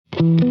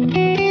Hey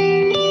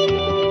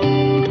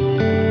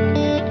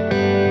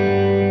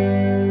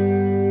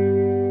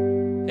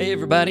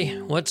everybody,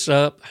 what's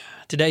up?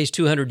 Today's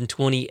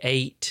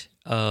 228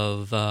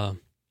 of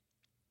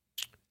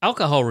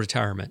alcohol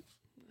retirement.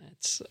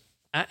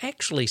 I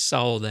actually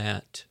saw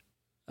that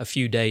a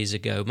few days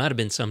ago. Might have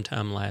been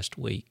sometime last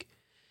week,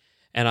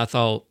 and I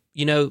thought,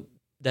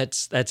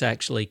 that's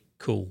actually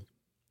cool.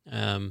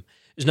 There's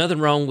nothing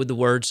wrong with the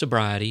word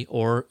sobriety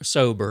or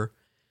sober,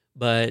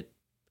 but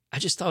I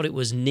just thought it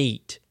was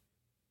neat.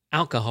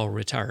 Alcohol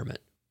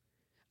retirement.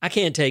 I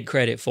can't take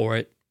credit for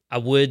it. I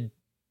would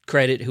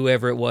credit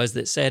whoever it was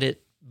that said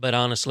it, but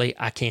honestly,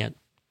 I can't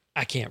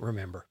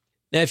remember.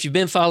 Now, if you've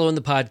been following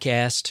the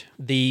podcast,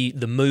 the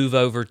move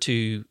over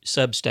to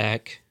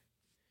Substack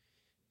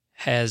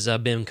has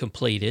been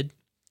completed,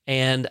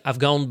 and I've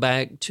gone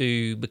back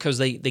to, because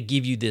they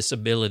give you this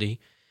ability,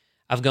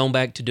 I've gone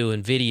back to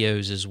doing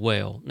videos as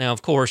well. Now,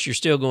 of course, you're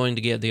still going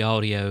to get the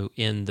audio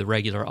in the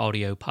regular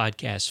audio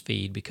podcast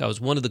feed, because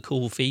one of the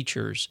cool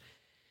features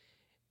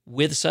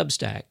with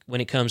Substack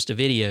when it comes to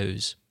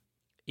videos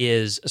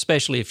is,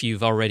 especially if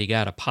you've already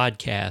got a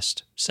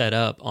podcast set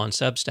up on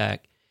Substack,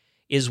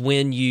 is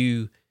when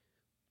you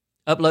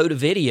upload a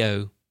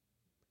video,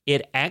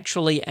 it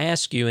actually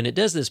asks you, and it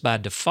does this by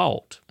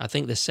default. I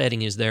think the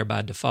setting is there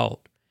by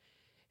default.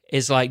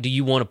 It's like, do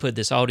you want to put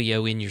this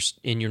audio in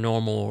your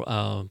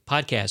normal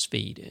podcast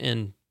feed?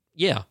 And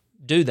yeah,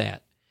 do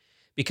that.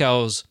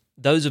 Because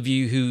those of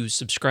you who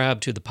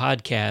subscribe to the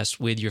podcast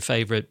with your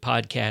favorite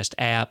podcast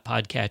app,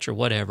 podcatcher,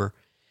 whatever,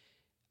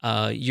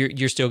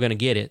 you're still going to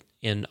get it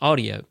in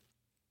audio.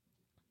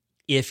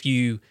 If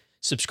you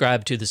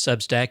subscribe to the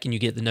Substack and you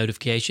get the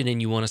notification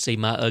and you want to see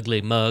my ugly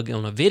mug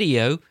on a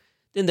video,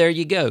 then there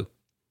you go.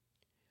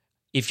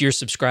 If you're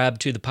subscribed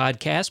to the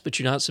podcast but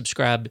you're not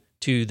subscribed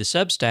to the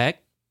Substack,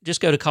 just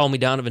go to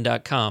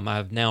callmedonovan.com.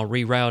 I've now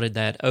rerouted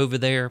that over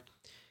there.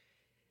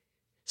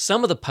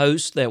 Some of the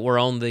posts that were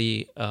on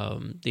the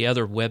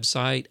other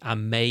website, I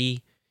may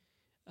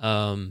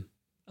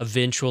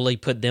eventually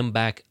put them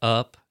back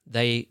up.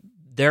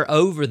 They're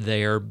over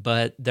there,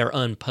 but they're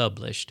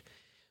unpublished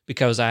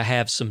because I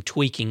have some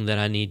tweaking that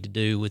I need to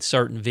do with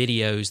certain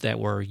videos that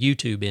were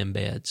YouTube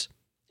embeds.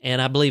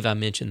 And I believe I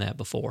mentioned that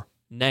before.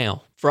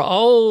 Now, for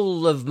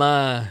all of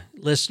my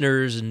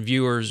listeners and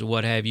viewers,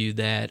 what have you,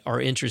 that are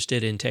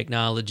interested in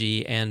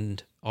technology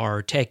and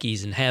are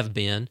techies and have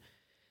been,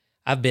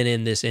 I've been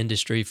in this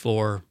industry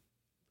for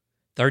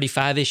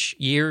 35-ish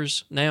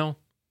years now,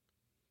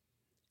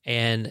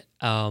 and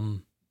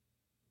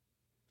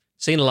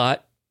seen a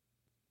lot.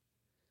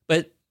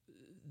 But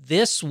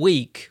this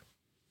week,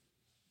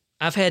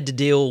 I've had to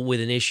deal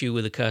with an issue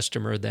with a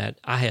customer that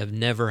I have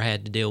never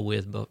had to deal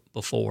with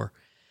before.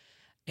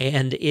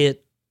 And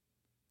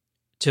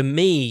to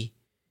me,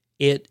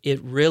 it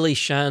really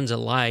shines a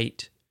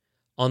light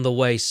on the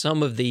way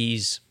some of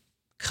these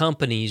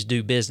companies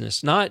do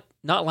business. Not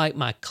like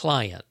my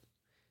client.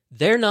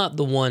 They're not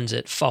the ones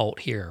at fault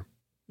here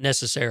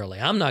necessarily.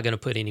 I'm not going to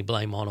put any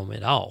blame on them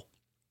at all.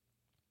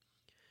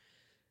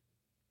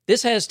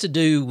 This has to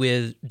do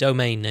with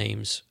domain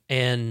names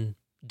and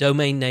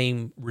domain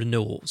name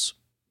renewals.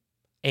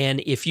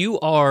 And if you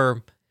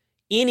are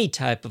any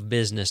type of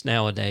business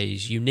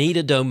nowadays, you need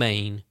a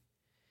domain.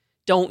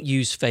 Don't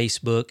use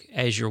Facebook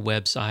as your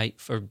website.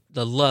 For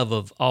the love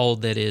of all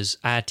that is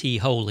IT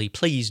holy,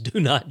 please do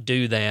not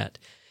do that.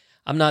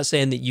 I'm not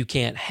saying that you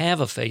can't have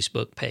a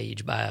Facebook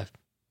page by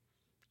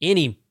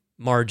any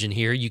margin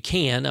here. You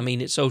can. I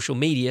mean, it's social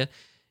media.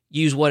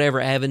 Use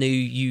whatever avenue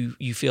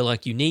you feel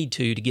like you need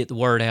to get the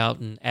word out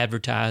and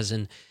advertise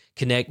and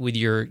connect with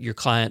your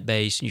client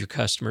base and your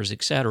customers,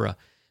 etc.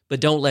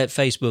 But don't let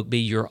Facebook be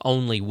your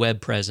only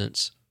web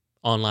presence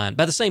online.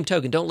 By the same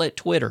token, don't let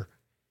Twitter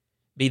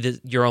be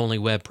your only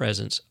web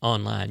presence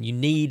online. You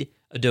need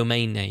a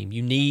domain name.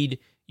 You need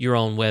your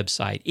own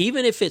website.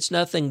 Even if it's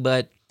nothing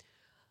but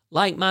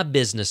like my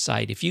business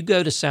site. If you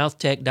go to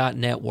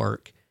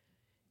southtech.network,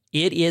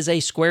 it is a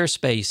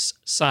Squarespace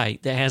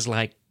site that has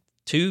like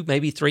 2,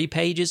 maybe 3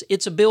 pages.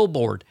 It's a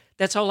billboard.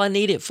 That's all I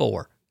need it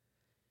for.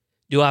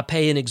 Do I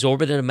pay an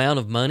exorbitant amount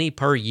of money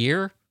per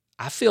year?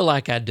 I feel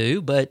like I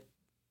do, but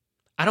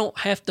I don't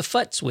have to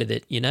futz with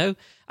it,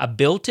 I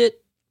built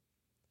it.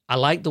 I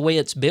like the way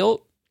it's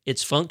built.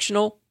 It's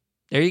functional.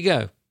 There you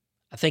go.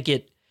 I think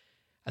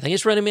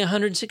it's running me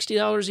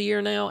 $160 a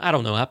year now. I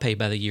don't know. I pay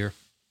by the year.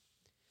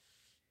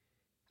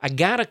 I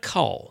got a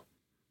call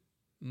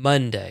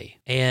Monday,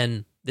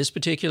 and this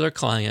particular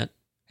client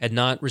had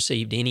not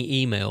received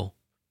any email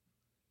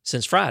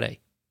since Friday,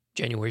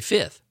 January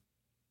 5th.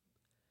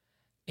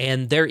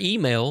 And their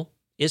email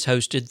is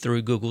hosted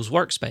through Google's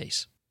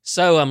Workspace.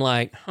 So I'm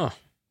like,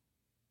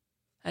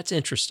 that's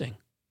interesting,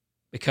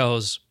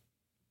 because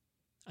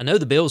I know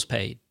the bill's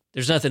paid.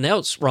 There's nothing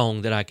else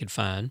wrong that I could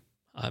find.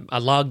 I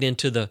logged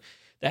into the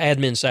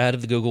admin side of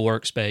the Google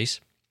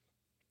Workspace,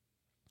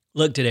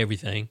 looked at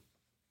everything,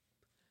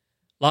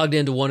 logged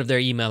into one of their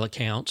email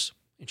accounts,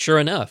 and sure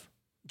enough,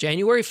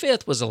 January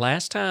 5th was the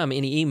last time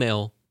any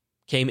email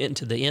came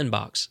into the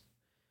inbox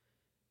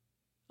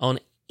on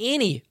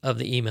any of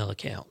the email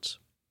accounts.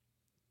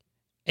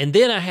 And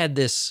then I had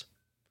this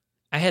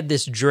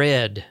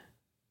dread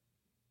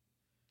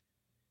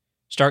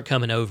start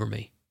coming over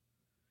me.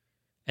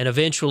 And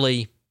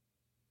eventually,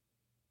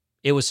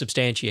 it was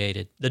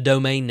substantiated. The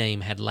domain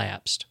name had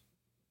lapsed.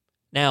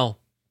 Now,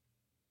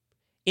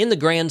 in the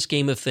grand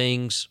scheme of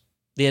things,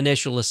 the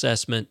initial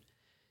assessment,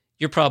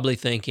 you're probably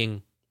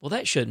thinking, well,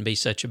 that shouldn't be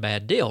such a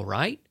bad deal,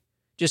 right?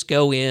 Just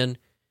go in,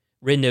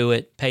 renew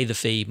it, pay the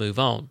fee, move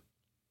on.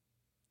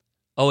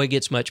 Oh, it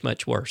gets much,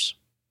 much worse.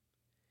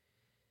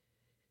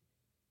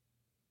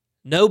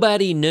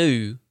 Nobody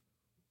knew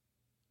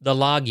the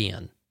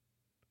login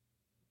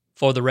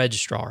for the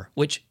registrar,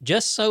 which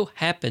just so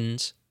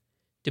happens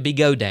to be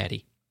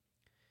GoDaddy.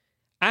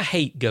 I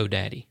hate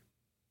GoDaddy.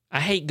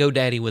 I hate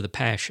GoDaddy with a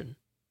passion.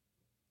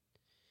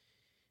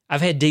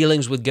 I've had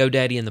dealings with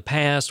GoDaddy in the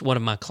past. One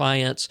of my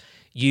clients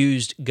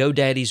used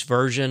GoDaddy's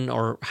version,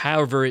 or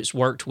however it's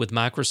worked with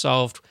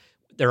Microsoft,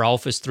 their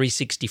Office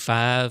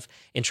 365,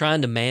 and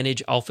trying to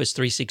manage Office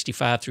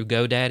 365 through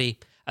GoDaddy.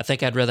 I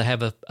think I'd rather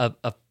have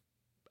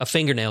a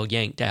fingernail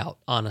yanked out,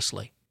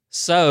 honestly.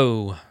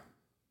 So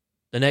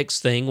the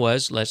next thing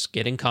was, let's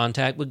get in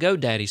contact with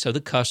GoDaddy. So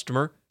the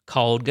customer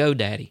called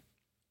GoDaddy.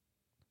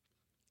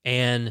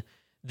 And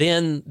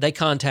then they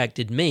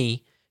contacted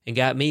me and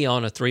got me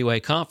on a 3-way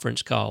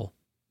conference call.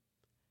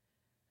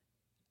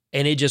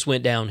 And it just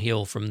went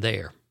downhill from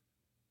there.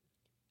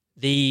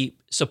 The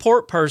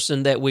support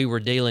person that we were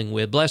dealing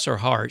with, bless her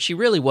heart, she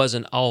really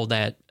wasn't all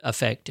that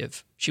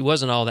effective. She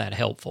wasn't all that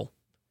helpful.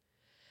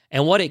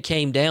 And what it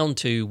came down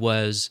to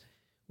was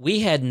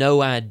we had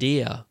no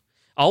idea.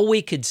 All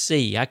we could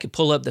see, I could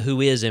pull up the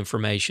Whois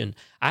information.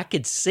 I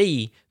could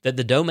see that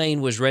the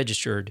domain was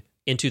registered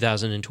in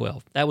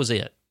 2012. That was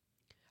it.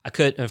 I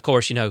couldn't, of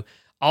course,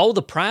 all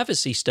the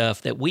privacy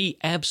stuff that we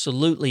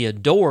absolutely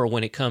adore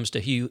when it comes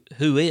to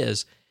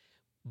Whois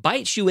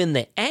bites you in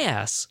the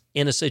ass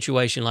in a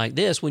situation like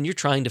this when you're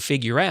trying to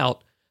figure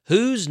out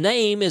whose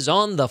name is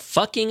on the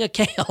fucking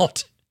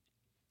account.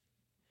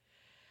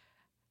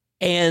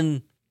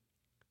 And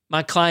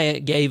my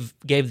client gave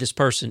this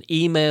person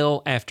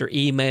email after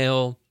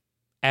email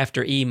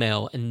after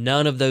email, and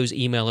none of those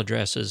email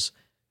addresses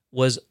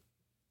was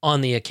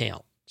on the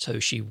account. So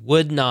she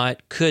could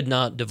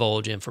not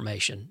divulge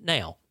information.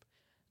 Now,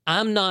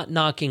 I'm not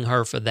knocking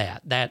her for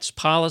that. That's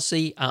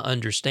policy. I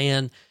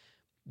understand.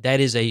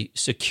 That is a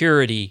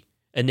security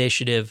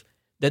initiative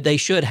that they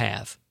should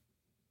have.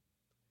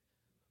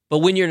 But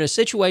when you're in a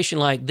situation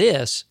like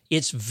this,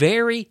 it's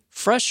very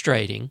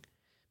frustrating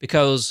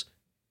because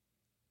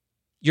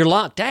you're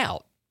locked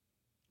out.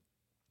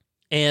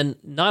 And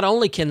not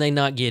only can they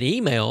not get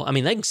email,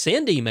 they can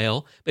send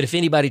email, but if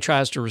anybody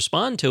tries to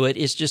respond to it,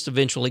 it's just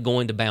eventually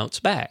going to bounce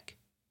back.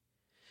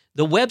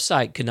 The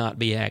website could not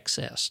be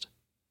accessed.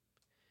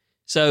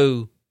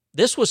 So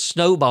this was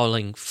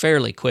snowballing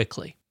fairly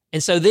quickly.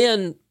 And so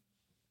then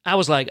I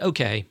was like,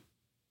 okay,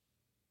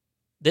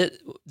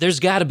 there's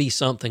got to be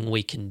something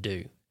we can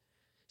do.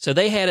 So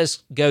they had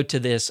us go to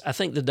this, I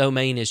think the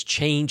domain is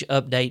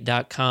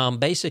changeupdate.com.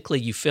 Basically,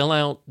 you fill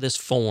out this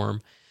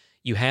form.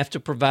 You have to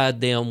provide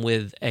them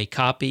with a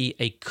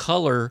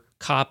color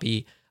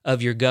copy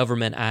of your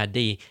government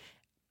ID.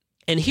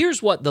 And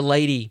here's what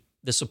the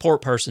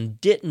support person,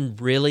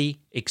 didn't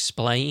really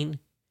explain.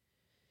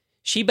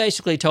 She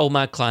basically told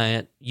my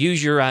client,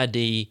 use your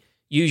ID,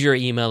 use your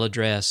email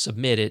address,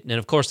 submit it. And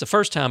of course, the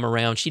first time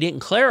around, she didn't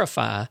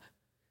clarify,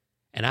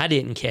 and I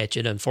didn't catch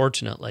it,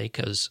 unfortunately,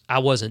 because I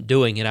wasn't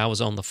doing it. I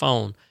was on the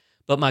phone.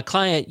 But my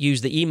client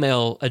used the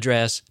email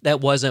address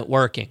that wasn't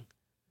working.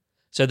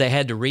 So they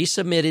had to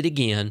resubmit it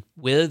again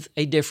with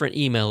a different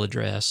email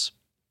address.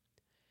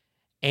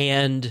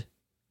 And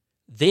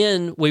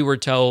then we were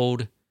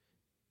told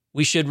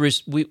we should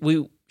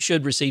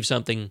receive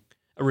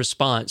a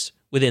response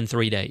within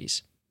 3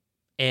 days.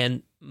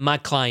 And my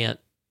client,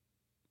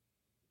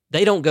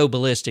 they don't go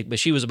ballistic, but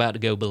she was about to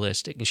go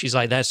ballistic. And she's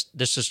like, that's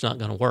just not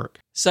going to work.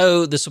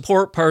 So the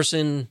support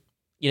person,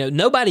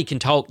 nobody can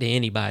talk to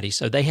anybody.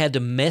 So they had to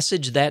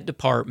message that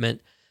department.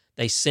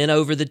 They sent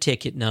over the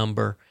ticket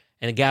number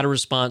and it got a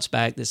response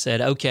back that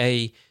said,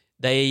 okay,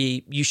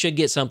 you should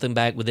get something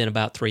back within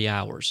about 3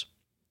 hours.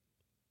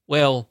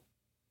 Well,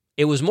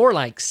 it was more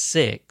like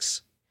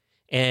 6.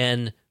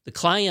 And the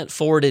client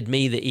forwarded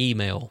me the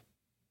email.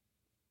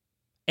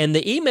 And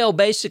the email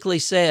basically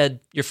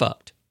said, you're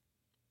fucked.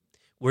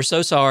 We're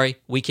so sorry.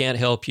 We can't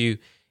help you.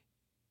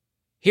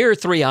 Here are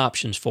 3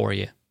 options for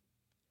you.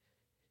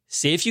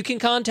 See if you can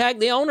contact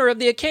the owner of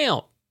the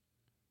account.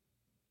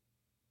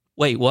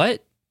 Wait,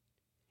 what?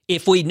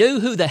 If we knew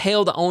who the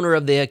hell the owner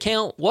of the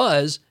account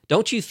was,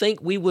 don't you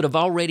think we would have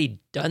already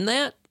done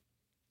that?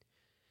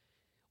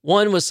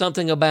 One was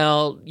something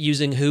about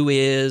using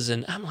Whois,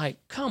 and I'm like,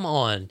 come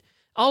on.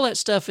 All that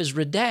stuff is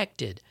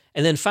redacted.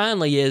 And then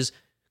finally is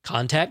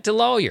contact a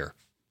lawyer.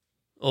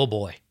 Oh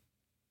boy.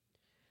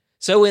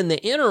 So in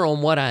the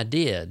interim, what I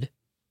did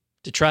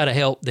to try to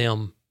help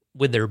them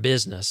with their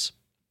business,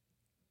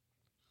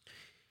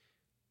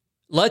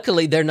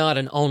 Luckily, they're not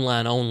an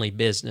online-only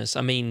business.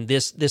 I mean,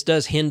 this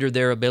does hinder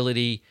their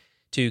ability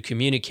to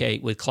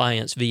communicate with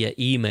clients via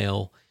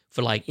email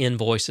for like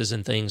invoices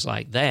and things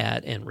like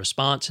that, and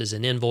responses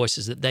and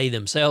invoices that they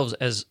themselves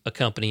as a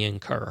company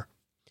incur.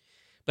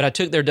 But I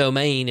took their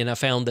domain and I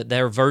found that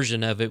their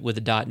version of it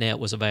with the .net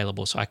was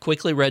available. So I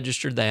quickly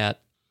registered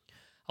that.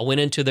 I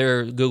went into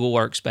their Google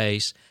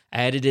Workspace,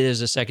 added it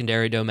as a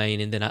secondary domain,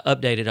 and then I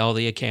updated all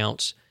the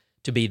accounts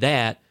to be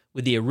that,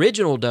 with the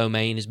original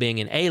domain as being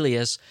an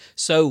alias.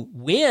 So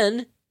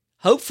when,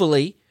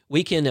 hopefully,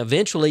 we can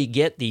eventually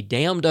get the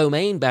damn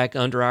domain back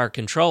under our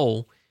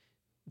control,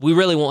 we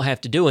really won't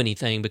have to do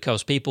anything,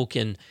 because people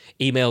can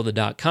email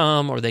the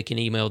 .com or they can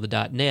email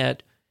the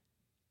 .net,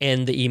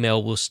 and the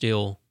email will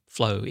still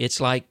flow. It's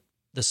like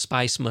the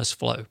spice must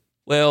flow.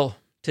 Well,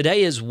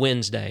 today is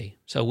Wednesday,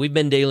 so we've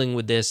been dealing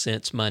with this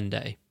since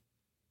Monday.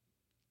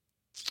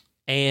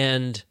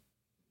 And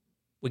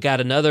we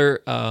got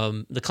another,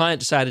 the client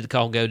decided to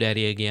call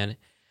GoDaddy again.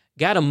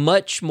 Got a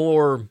much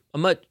more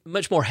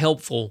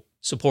helpful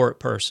support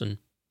person.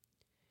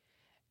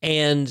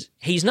 And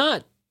he's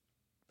not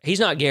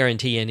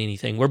guaranteeing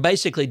anything. We're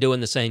basically doing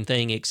the same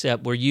thing,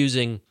 except we're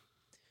using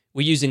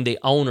the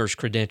owner's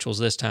credentials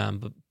this time.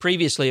 But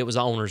previously it was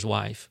the owner's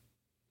wife.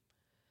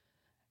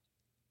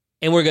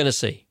 And we're going to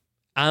see.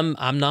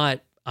 I'm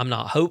not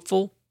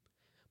hopeful,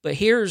 but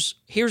here's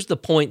the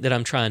point that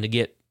I'm trying to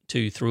get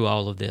to through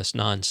all of this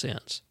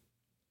nonsense.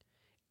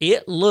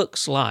 It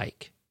looks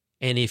like,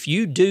 and if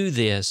you do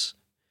this,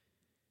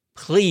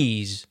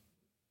 please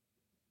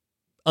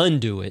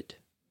undo it.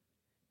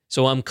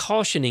 So I'm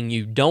cautioning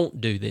you, don't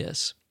do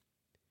this.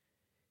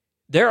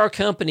 There are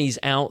companies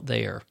out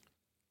there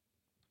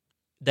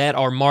that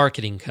are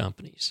marketing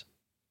companies.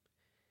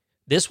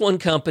 This one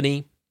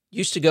company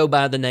used to go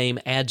by the name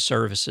Ad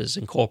Services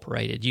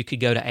Incorporated. You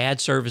could go to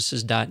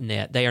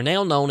adservices.net. They are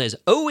now known as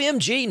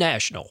OMG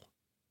National.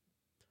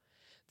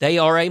 They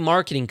are a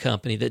marketing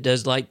company that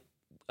does like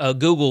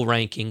Google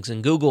rankings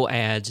and Google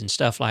ads and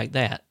stuff like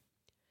that.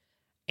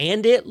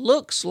 And it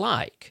looks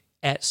like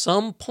at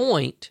some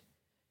point,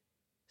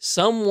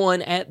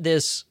 someone at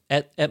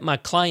my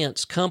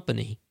client's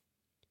company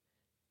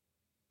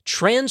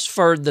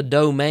transferred the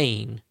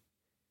domain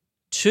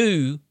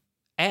to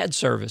Ad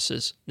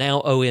Services,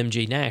 now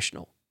OMG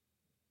National.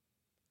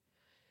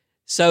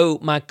 So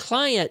my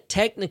client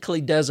technically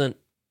doesn't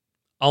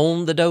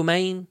own the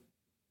domain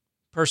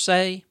per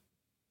se.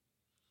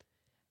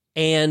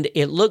 And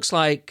it looks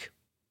like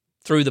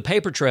through the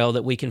paper trail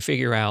that we can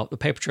figure out, the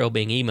paper trail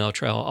being email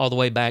trail, all the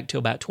way back to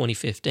about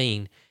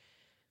 2015,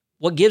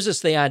 what gives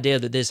us the idea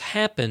that this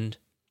happened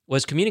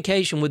was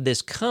communication with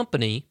this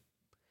company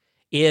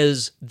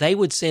is they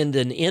would send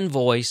an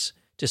invoice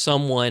to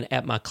someone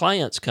at my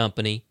client's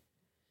company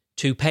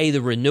to pay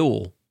the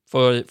renewal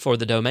for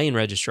the domain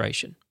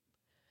registration.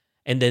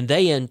 And then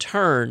they, in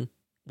turn,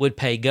 would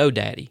pay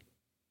GoDaddy.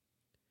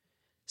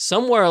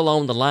 Somewhere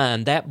along the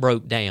line, that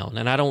broke down,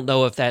 and I don't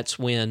know if that's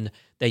when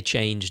they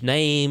changed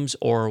names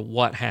or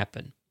what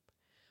happened.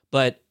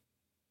 But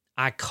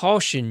I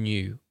caution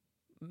you,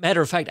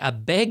 matter of fact, I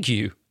beg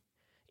you,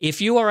 if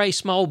you are a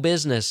small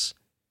business,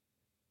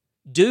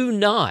 do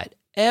not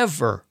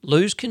ever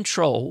lose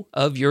control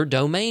of your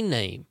domain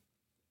name.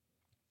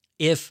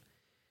 If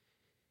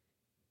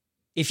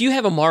you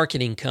have a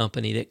marketing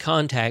company that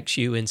contacts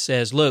you and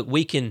says, look,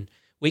 we can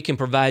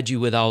provide you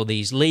with all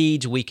these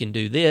leads, we can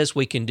do this,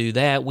 we can do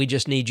that, we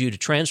just need you to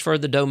transfer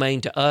the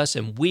domain to us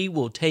and we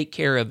will take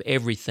care of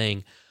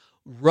everything.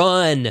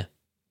 Run.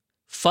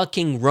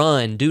 Fucking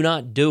run. Do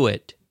not do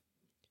it.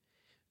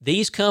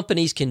 These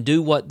companies can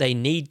do what they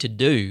need to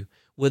do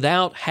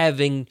without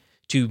having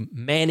to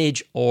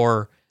manage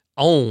or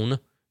own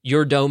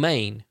your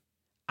domain.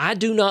 I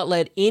do not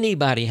let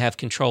anybody have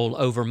control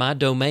over my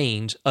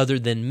domains other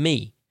than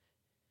me.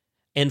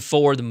 And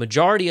for the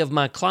majority of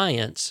my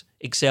clients,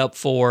 except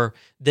for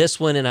this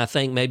one and I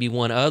think maybe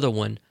one other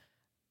one,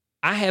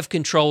 I have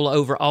control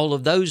over all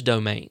of those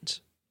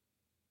domains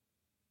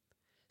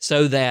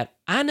so that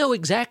I know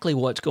exactly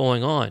what's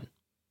going on.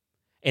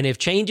 And if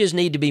changes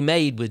need to be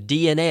made with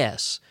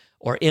DNS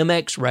or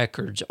MX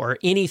records or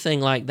anything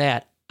like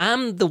that,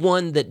 I'm the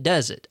one that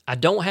does it. I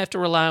don't have to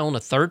rely on a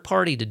third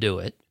party to do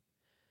it.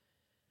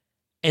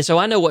 And so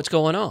I know what's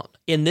going on.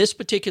 In this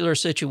particular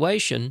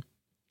situation,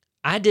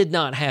 I did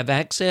not have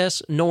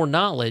access nor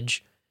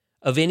knowledge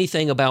of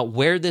anything about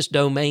where this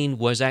domain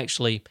was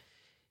actually.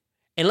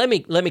 And let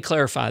me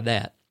clarify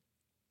that.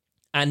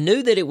 I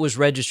knew that it was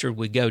registered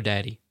with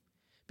GoDaddy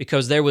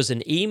because there was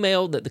an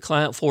email that the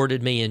client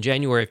forwarded me in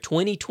January of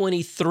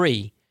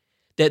 2023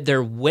 that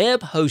their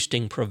web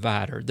hosting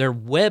provider is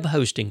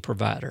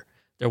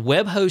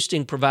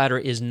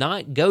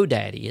not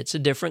GoDaddy. It's a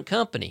different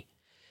company.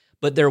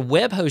 But their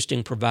web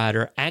hosting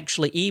provider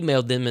actually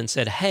emailed them and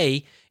said,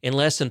 hey, in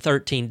less than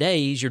 13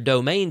 days, your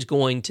domain's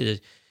going to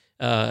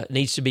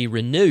needs to be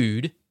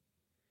renewed.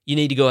 You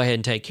need to go ahead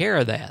and take care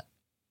of that.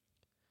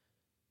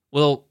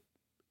 Well,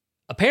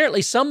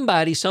 apparently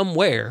somebody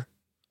somewhere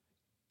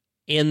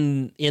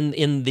in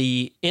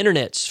the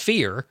internet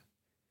sphere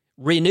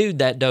renewed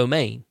that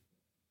domain.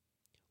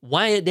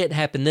 Why it didn't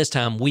happen this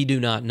time, we do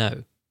not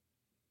know.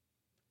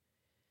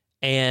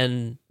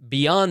 And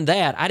beyond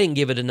that, I didn't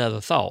give it another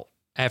thought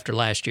after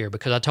last year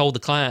because I told the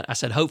client, I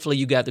said, hopefully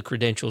you got the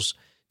credentials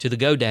to the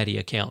GoDaddy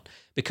account,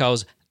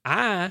 because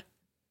I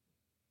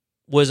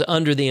was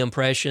under the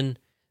impression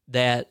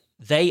that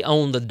they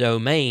owned the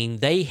domain,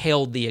 they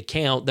held the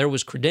account, there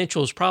was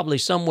credentials probably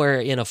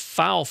somewhere in a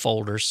file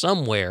folder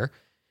somewhere,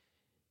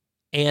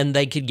 and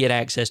they could get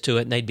access to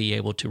it and they'd be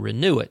able to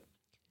renew it.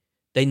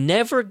 They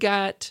never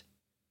got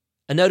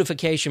a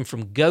notification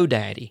from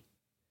GoDaddy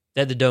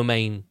that the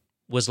domain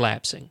was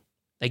lapsing.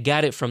 They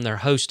got it from their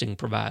hosting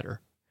provider.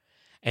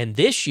 And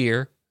this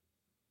year,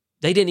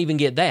 they didn't even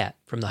get that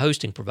from the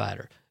hosting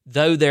provider,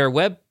 though their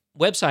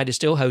website is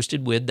still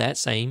hosted with that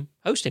same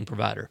hosting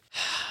provider.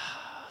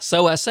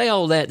 So I say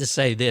all that to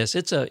say this,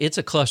 it's a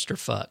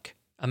clusterfuck.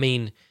 I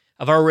mean,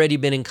 I've already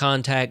been in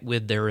contact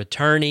with their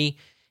attorney.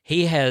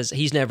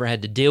 He's never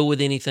had to deal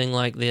with anything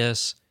like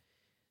this.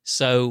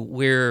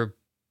 So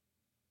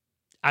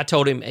I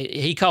told him,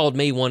 he called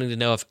me wanting to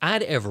know if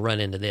I'd ever run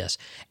into this.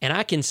 And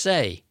I can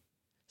say,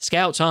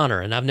 Scout's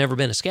honor, and I've never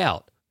been a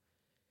Scout,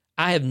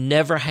 I have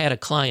never had a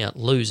client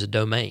lose a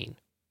domain.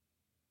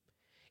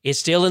 It's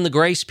still in the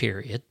grace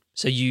period,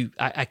 so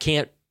I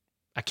can't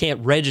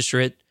register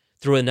it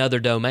through another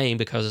domain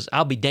because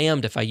I'll be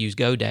damned if I use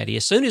GoDaddy.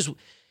 As soon as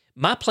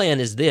my plan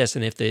is this,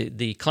 and if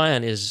the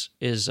client is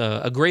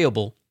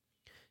agreeable,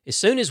 as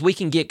soon as we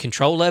can get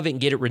control of it and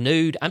get it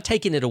renewed, I'm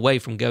taking it away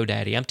from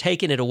GoDaddy. I'm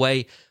taking it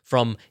away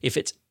from, if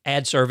it's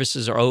Ad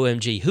Services or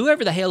OMG,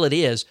 whoever the hell it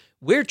is,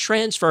 we're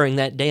transferring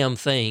that damn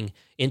thing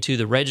into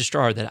the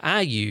registrar that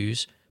I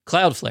use,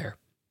 Cloudflare.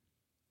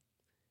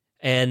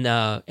 And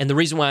the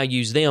reason why I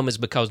use them is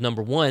because,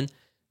 number one,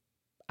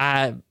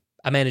 I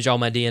manage all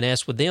my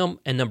DNS with them,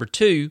 and number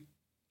two,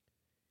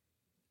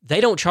 they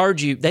don't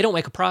charge you, they don't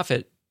make a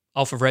profit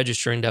off of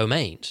registering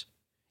domains.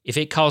 If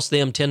it costs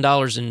them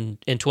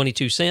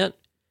 $10.22,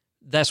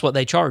 that's what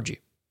they charge you.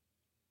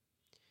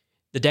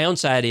 The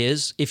downside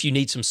is, if you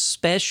need some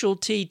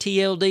specialty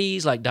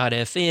TLDs like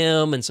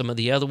 .fm and some of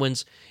the other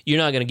ones, you're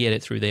not going to get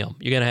it through them.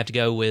 You're going to have to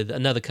go with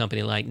another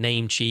company like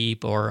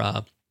Namecheap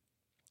or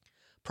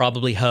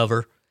probably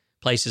Hover,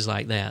 places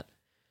like that.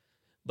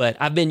 But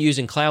I've been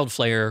using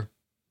Cloudflare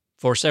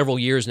for several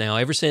years now,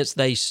 ever since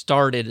they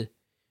started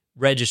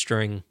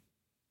registering,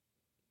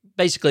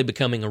 basically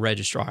becoming a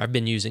registrar. I've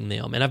been using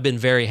them, and I've been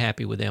very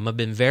happy with them. I've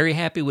been very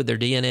happy with their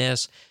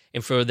DNS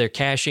and for their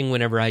caching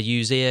whenever I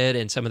use it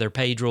and some of their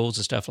page rules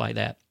and stuff like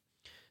that.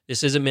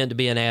 This isn't meant to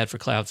be an ad for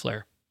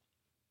Cloudflare.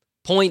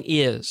 Point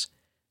is,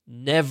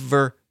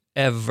 never,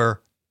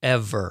 ever,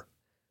 ever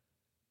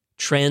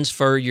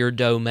transfer your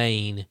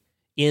domain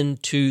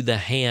into the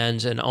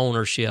hands and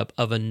ownership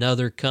of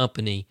another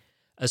company,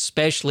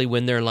 especially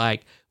when they're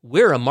like,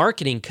 we're a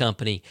marketing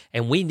company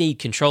and we need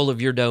control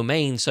of your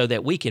domain so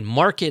that we can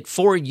market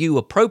for you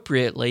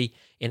appropriately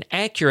and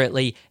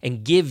accurately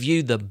and give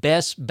you the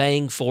best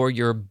bang for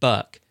your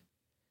buck.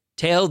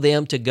 Tell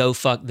them to go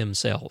fuck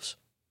themselves.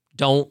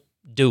 Don't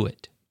do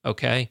it,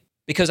 okay?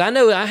 Because I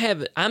know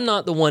I'm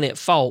not the one at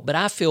fault, but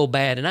I feel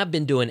bad, and I've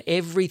been doing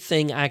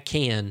everything I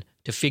can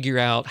to figure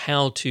out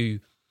how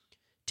to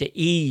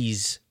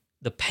ease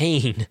the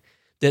pain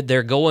that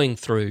they're going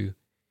through.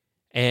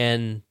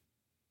 And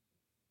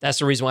that's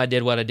the reason why I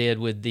did what I did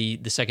with the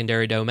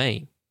secondary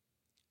domain.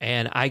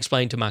 And I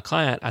explained to my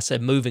client, I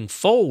said, moving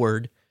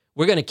forward,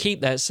 we're going to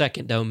keep that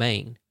second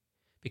domain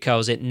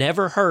because it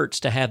never hurts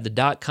to have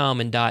the .com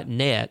and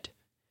 .net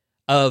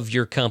of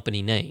your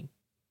company name.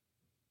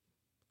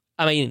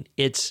 I mean,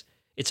 it's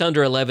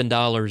under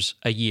 $11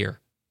 a year.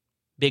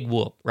 Big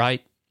whoop,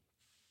 right?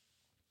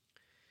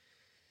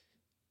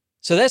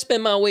 So that's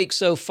been my week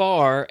so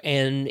far,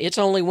 and it's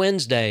only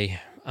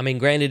Wednesday. I mean,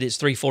 granted, it's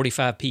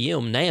 3:45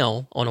 p.m.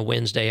 now on a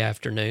Wednesday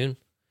afternoon,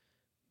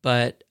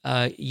 but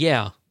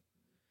yeah.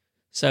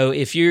 So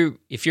if you're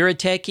a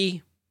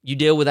techie, you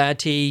deal with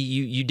IT,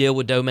 you deal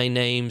with domain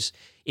names.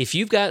 If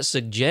you've got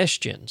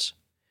suggestions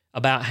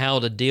about how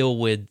to deal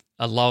with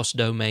a lost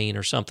domain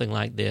or something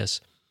like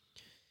this,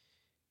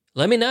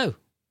 let me know.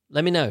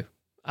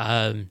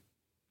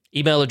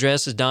 Email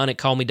address is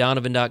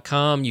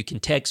don@callmedonovan.com. You can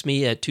text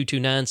me at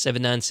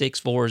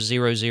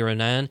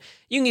 229-796-4009.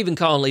 You can even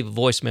call and leave a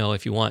voicemail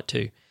if you want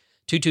to.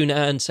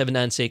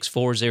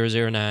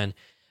 229-796-4009.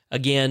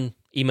 Again,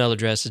 email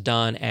address is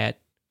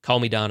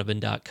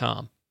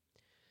don@callmedonovan.com.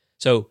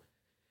 So,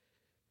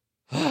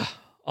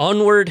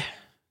 onward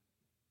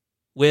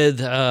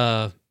with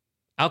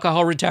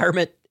alcohol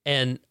retirement,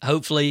 and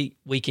hopefully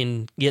we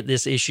can get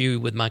this issue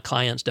with my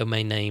client's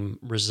domain name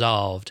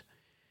resolved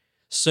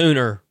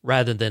sooner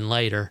rather than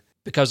later.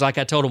 Because like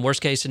I told him, worst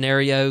case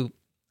scenario,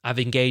 I've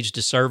engaged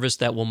a service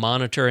that will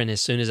monitor, and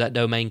as soon as that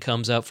domain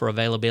comes up for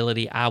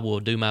availability, I will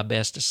do my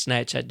best to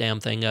snatch that damn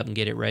thing up and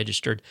get it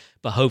registered,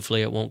 but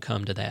hopefully it won't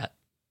come to that.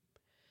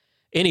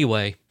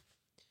 Anyway,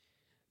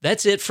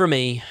 that's it for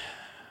me.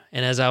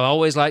 And as I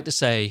always like to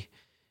say,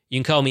 you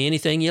can call me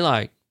anything you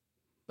like,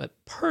 but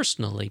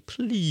personally,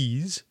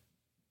 please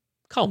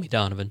call me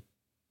Donovan.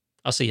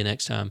 I'll see you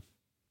next time.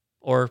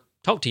 Or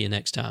Talk to you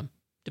next time.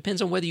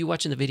 Depends on whether you're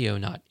watching the video or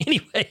not.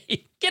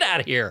 Anyway, get out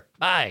of here.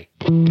 Bye.